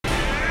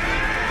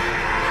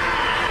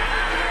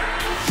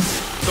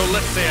So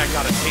let's say I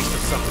got a taste of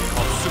something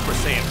called Super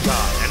Saiyan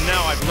God, and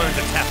now I've learned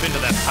to tap into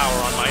that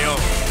power on my own.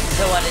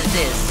 So what is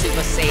this,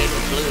 Super Saiyan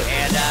with blue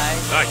hand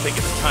eyes? I think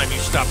it's time you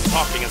stop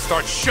talking and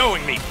start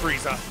showing me,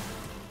 Frieza.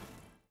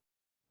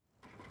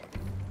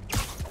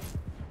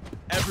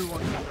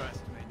 Everyone's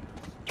underestimating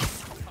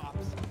us.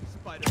 Cops,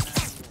 Spider-Man,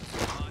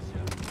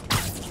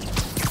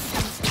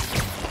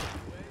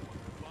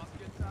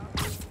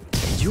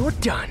 Nausea. You're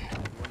done.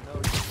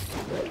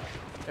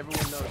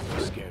 Everyone knows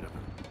we're scared of him.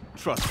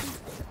 Trust me,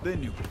 they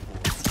knew before.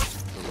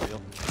 For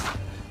real?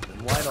 Then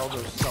why'd all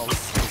those solid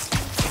faces?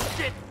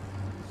 Shit!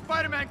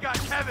 Spider-Man got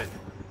Kevin!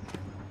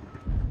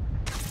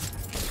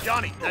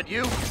 Johnny, that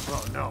you?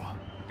 Oh no.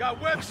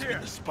 Got webs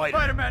here!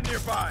 Spider-Man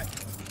nearby!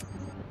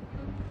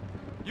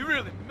 You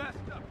really messed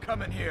up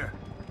coming here.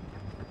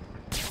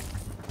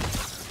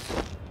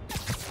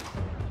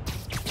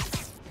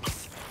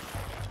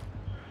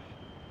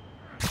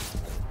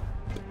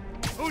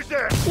 Who's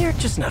there? You're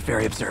just not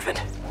very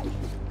observant.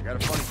 I got a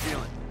funny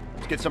feeling.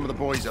 Let's get some of the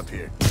boys up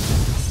here.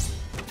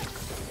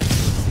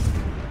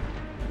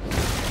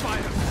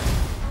 Spider-Man!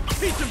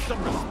 Teach him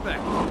some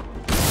respect!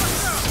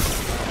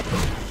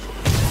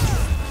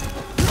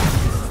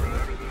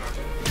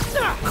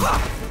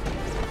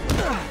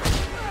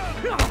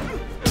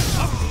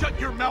 I'll shut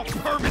your mouth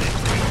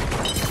permanently!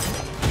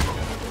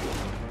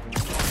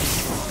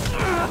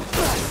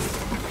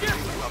 Give him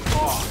the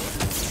boss!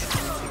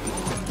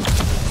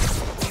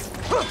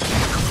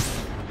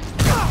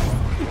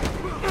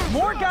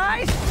 More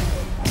guys?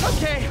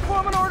 Okay,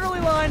 form an orderly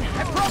line.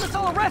 I promise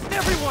I'll arrest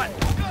everyone.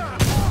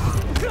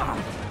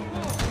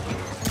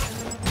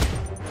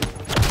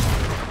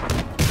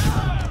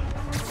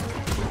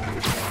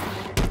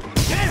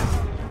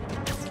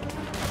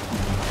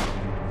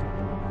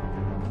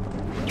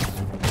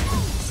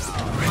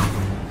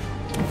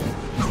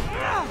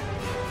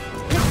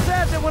 It's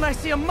sad that when I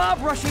see a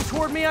mob rushing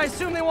toward me, I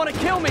assume they want to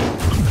kill me.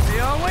 They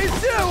always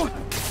do.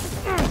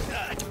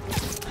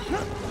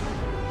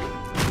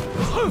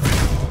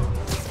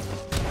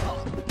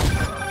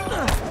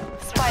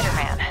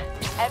 Spider-Man,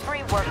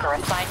 every worker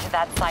assigned to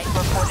that site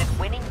reported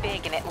winning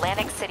big in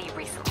Atlantic City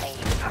recently.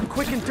 A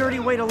quick and dirty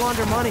way to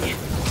launder money.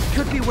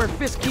 Could be where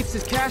Fisk keeps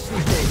his cash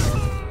these days.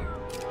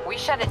 We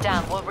shut it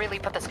down, we'll really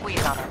put the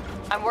squeeze on him.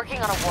 I'm working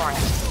on a warrant.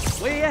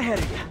 Way ahead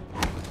of you.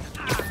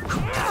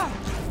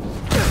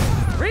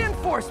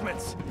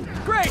 Reinforcements!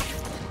 Great!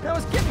 I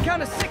was getting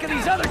kind of sick of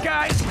these other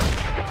guys.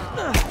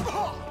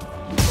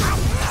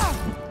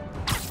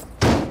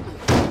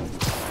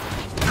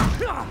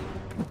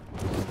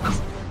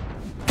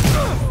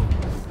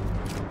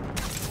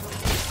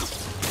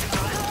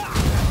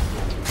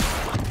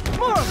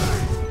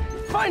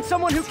 Find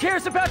someone who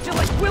cares about you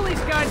like Willie's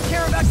guys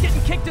care about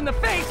getting kicked in the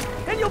face,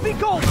 and you'll be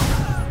golden!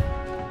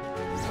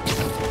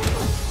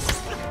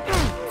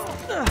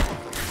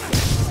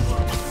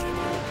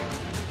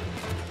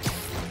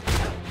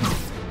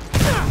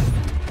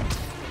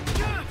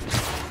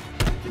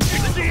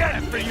 It's the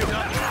end for you!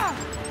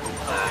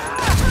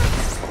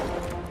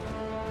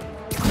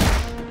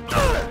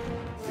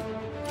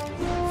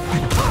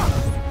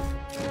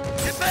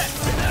 Get back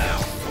now!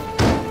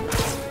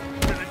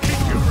 I'm gonna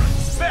teach you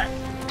respect!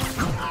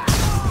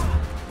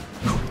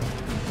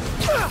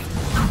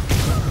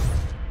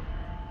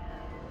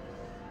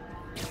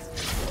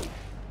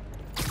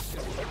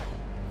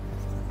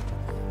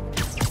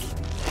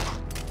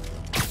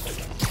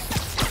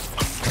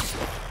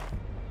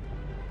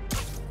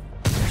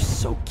 They're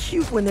so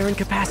cute when they're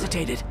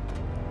incapacitated.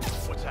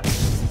 What's that?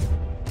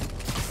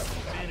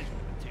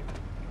 Management material.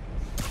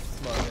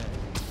 Smart man.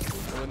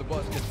 And when the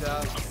boss gets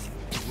out,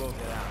 he will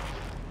get out.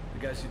 The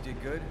guys who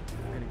did good,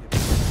 are gonna get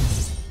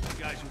fired.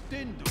 The guys who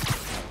didn't do it,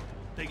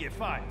 they get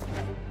fired.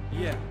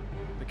 Yeah,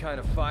 the kind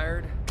of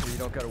fired where you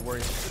don't gotta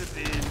worry. Could have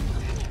been...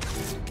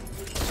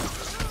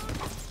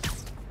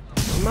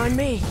 Don't mind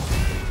me.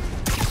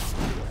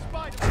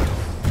 Spider-Man!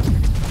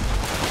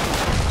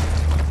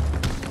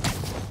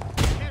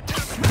 Can't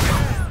tell me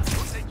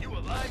we'll take you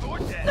alive or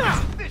dead.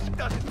 This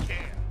doesn't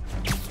care.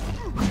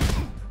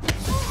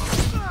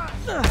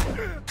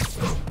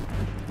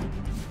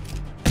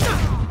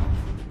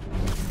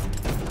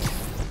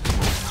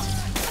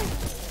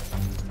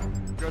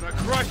 Gonna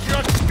crush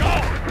your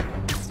skull!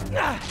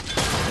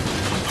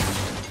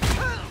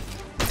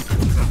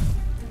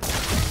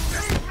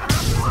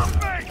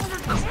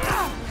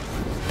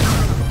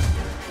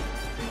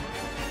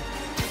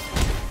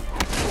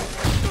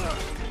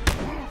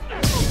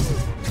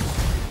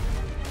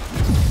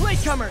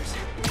 Latecomers!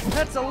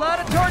 That's a lot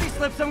of tardy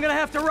slips I'm gonna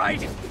have to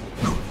write!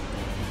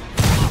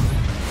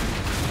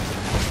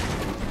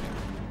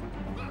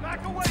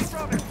 Back away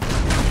from him!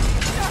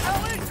 What the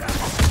hell is that?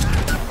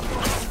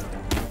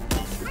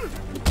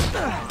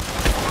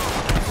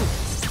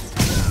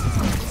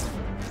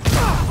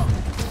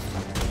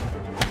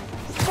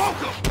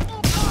 Smoke him!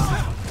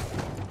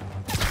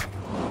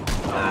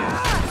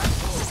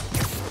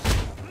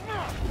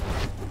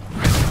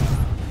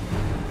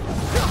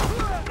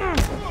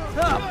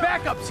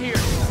 Backup's here!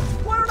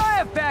 Why don't I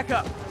have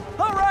backup?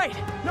 Alright!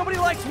 Nobody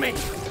likes me!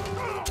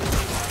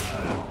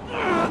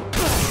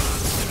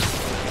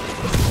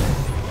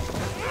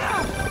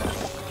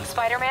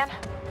 Spider-Man,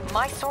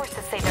 my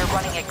sources say they're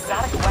running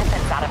exotic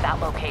weapons out of that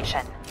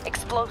location.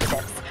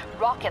 Explosives,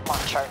 rocket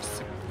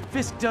launchers.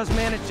 Fisk does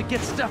manage to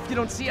get stuff you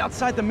don't see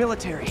outside the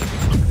military.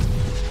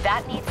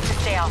 That needs to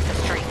stay off the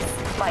streets,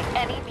 by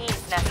any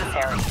means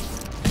necessary.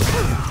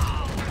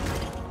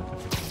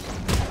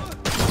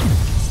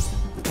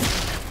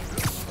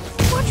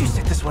 Why don't you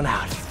sit this one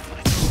out?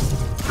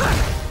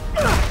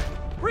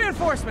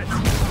 Reinforcements!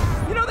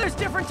 You know there's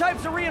different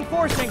types of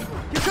reinforcing.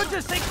 You could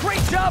just say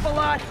great job a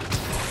lot.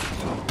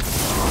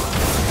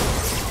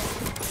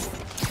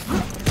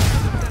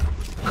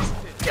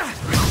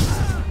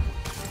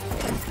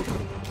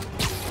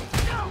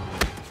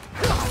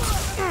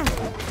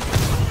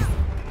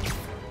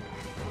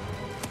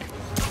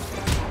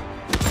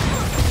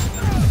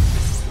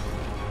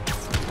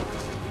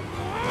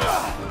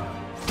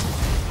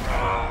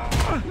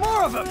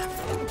 More of them!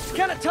 It's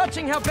kind of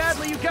touching how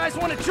badly you guys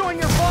want to join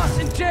your boss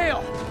in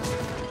jail.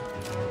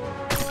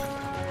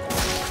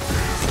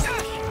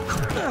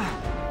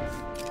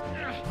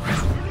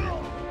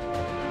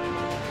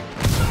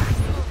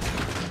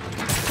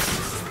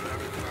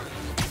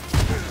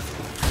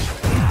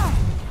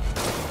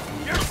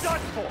 You're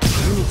done for!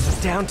 You need some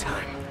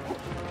downtime.